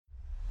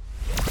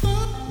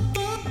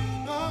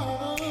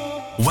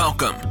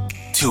Welcome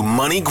to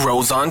Money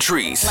Grows on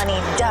Trees. Money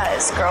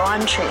does grow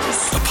on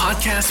trees. A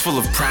podcast full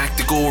of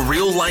practical,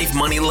 real-life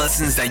money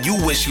lessons that you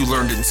wish you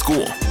learned in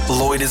school.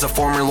 Lloyd is a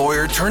former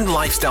lawyer turned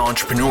lifestyle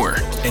entrepreneur.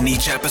 In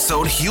each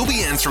episode, he'll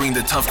be answering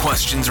the tough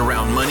questions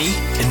around money,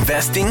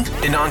 investing,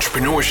 and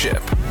entrepreneurship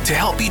to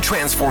help you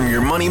transform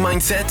your money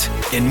mindset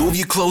and move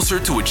you closer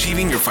to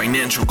achieving your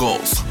financial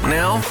goals.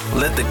 Now,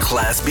 let the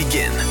class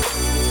begin.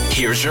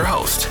 Here's your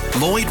host,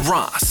 Lloyd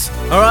Ross.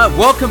 All right,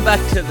 welcome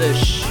back to the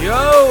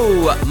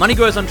show. Money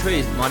Grows on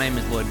Trees. My name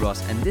is Lloyd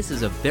Ross, and this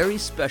is a very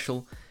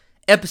special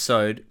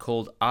episode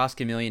called Ask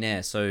a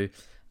Millionaire. So,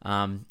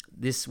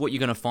 what you're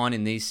going to find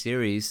in these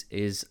series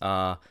is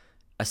a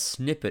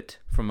snippet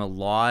from a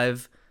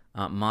live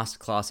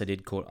masterclass I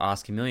did called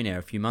Ask a Millionaire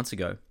a few months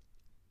ago.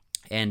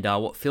 And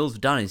what Phil's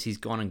done is he's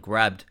gone and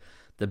grabbed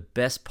the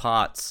best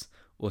parts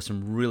or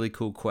some really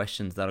cool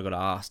questions that I got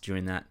asked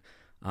during that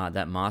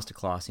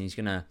masterclass,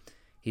 and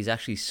he's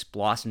actually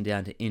spliced them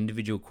down to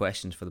individual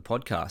questions for the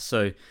podcast.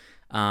 So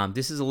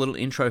this is a little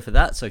intro for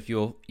that. So if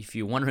you're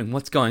wondering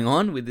what's going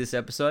on with this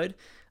episode,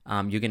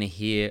 you're going to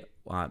hear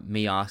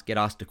me get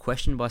asked a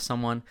question by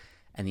someone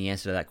and the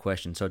answer to that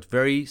question. So it's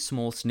very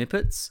small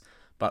snippets,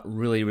 but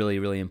really, really,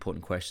 really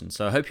important questions.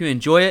 So I hope you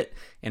enjoy it.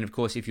 And of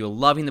course, if you're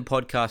loving the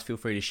podcast, feel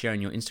free to share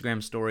in your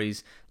Instagram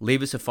stories,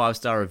 leave us a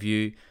 5-star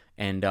review,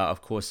 and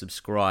of course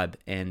subscribe.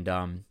 And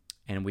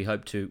we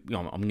hope to,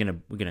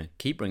 we're gonna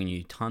keep bringing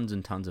you tons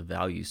and tons of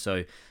value.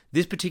 So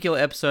this particular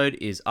episode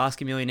is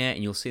Ask a Millionaire,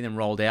 and you'll see them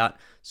rolled out.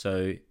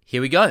 So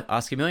here we go,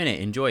 Ask a Millionaire.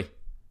 Enjoy.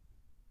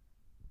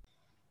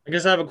 I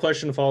guess I have a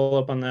question to follow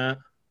up on that.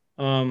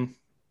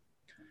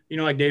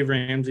 Like Dave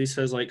Ramsey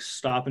says, like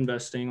stop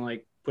investing,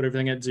 like put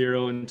everything at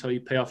zero until you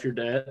pay off your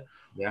debt.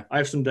 Yeah, I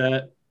have some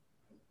debt.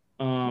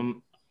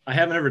 I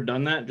haven't ever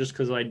done that just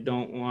because I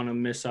don't want to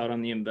miss out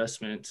on the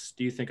investments.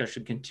 Do you think I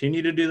should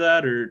continue to do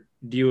that, or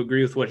do you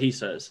agree with what he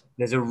says?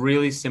 There's a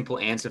really simple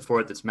answer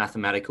for it that's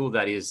mathematical,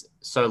 that is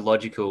so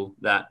logical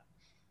that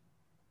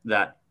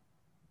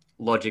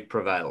logic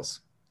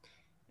prevails.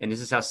 And this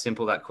is how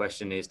simple that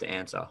question is to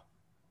answer.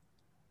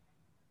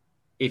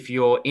 If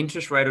your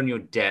interest rate on your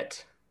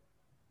debt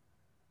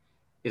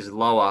is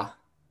lower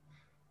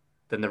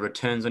than the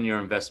returns on your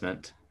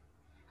investment,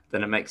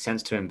 then it makes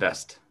sense to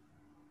invest.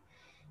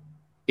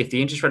 If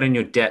the interest rate on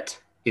your debt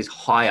is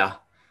higher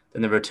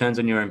than the returns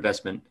on your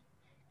investment,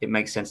 it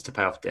makes sense to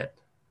pay off debt.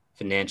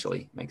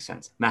 Financially, it makes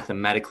sense.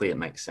 Mathematically, it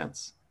makes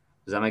sense.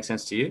 Does that make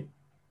sense to you?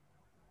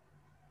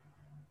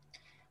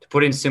 To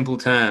put in simple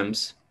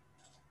terms,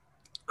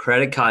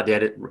 credit card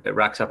debt, it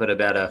racks up at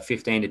about a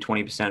 15 to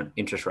 20%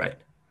 interest rate,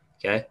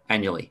 okay,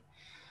 annually.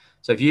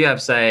 So if you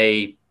have,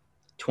 say,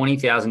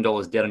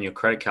 $20,000 debt on your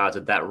credit cards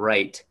at that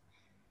rate,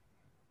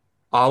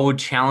 I would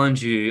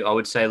challenge you. I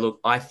would say,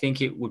 look, I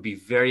think it would be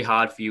very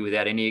hard for you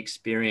without any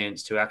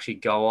experience to actually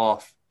go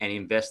off and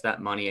invest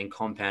that money and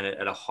compound it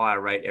at a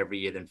higher rate every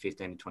year than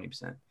 15 to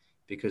 20%,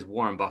 because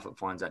Warren Buffett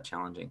finds that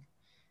challenging.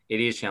 It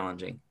is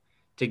challenging.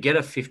 To get a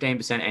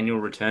 15% annual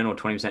return or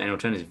 20% annual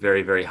return is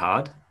very, very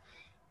hard,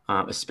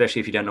 especially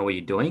if you don't know what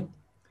you're doing.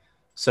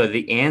 So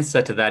the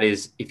answer to that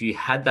is, if you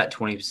had that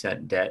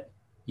 20% debt,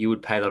 you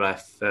would pay that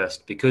off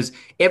first, because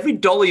every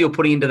dollar you're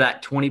putting into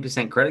that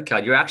 20% credit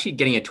card, you're actually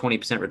getting a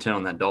 20% return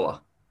on that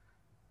dollar,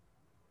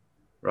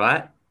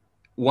 right?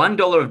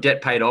 $1 of debt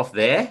paid off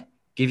there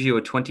gives you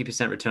a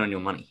 20% return on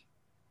your money.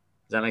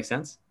 Does that make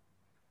sense?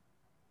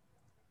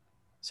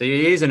 So it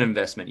is an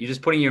investment. You're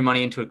just putting your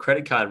money into a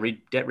credit card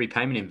debt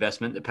repayment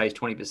investment that pays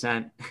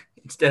 20%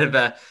 instead of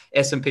a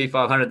S&P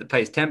 500 that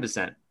pays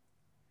 10%.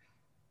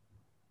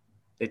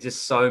 It's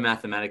just so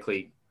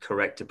mathematically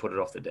correct to put it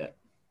off the debt.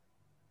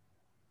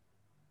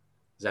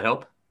 Does that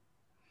help?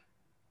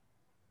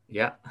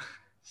 Yeah,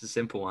 it's a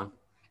simple one.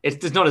 It's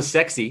just not as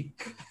sexy.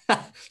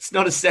 It's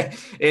not as it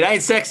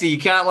ain't sexy. You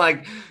can't I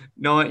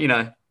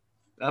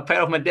paid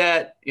off my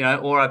debt,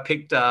 or I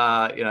picked,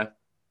 whatever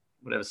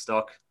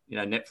stock,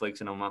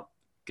 Netflix, and I'm up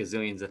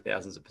gazillions of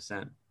thousands of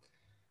percent.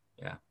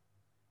 Yeah.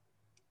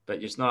 But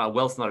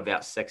wealth's not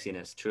about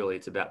sexiness. Truly,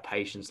 it's about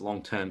patience,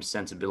 long-term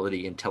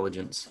sensibility,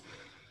 intelligence.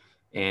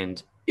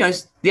 And,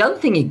 the other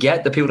thing you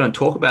get that people don't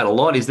talk about a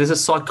lot is there's a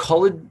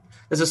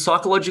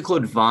psychological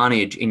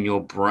advantage in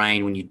your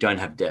brain when you don't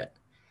have debt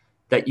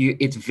that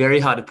it's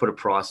very hard to put a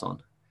price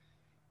on.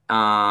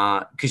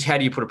 Because how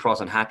do you put a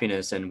price on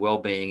happiness and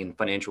well-being and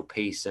financial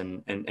peace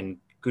and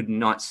good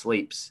night's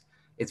sleeps?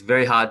 It's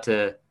very hard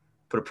to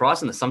put a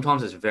price on that.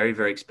 Sometimes it's very,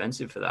 very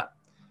expensive for that.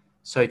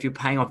 So if you're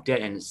paying off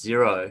debt and it's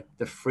zero,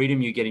 the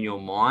freedom you get in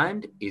your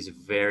mind is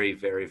very,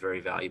 very, very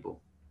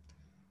valuable.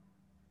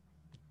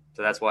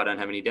 So that's why I don't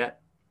have any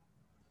debt.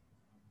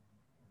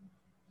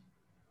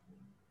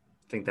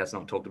 I think that's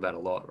not talked about a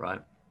lot, right?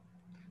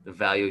 The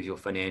value of your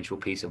financial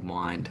peace of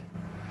mind.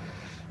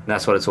 And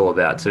that's what it's all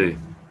about too,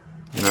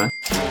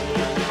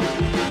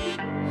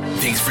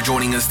 Thanks for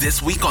joining us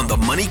this week on the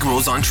Money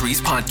Grows on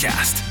Trees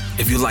podcast.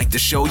 If you like the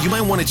show, you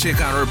might want to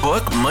check out our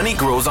book, Money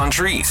Grows on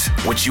Trees,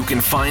 which you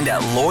can find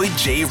at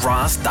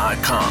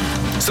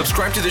LloydJRoss.com.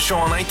 Subscribe to the show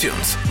on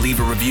iTunes, leave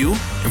a review,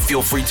 and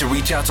feel free to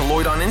reach out to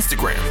Lloyd on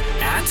Instagram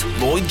at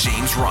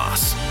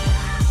LloydJamesRoss.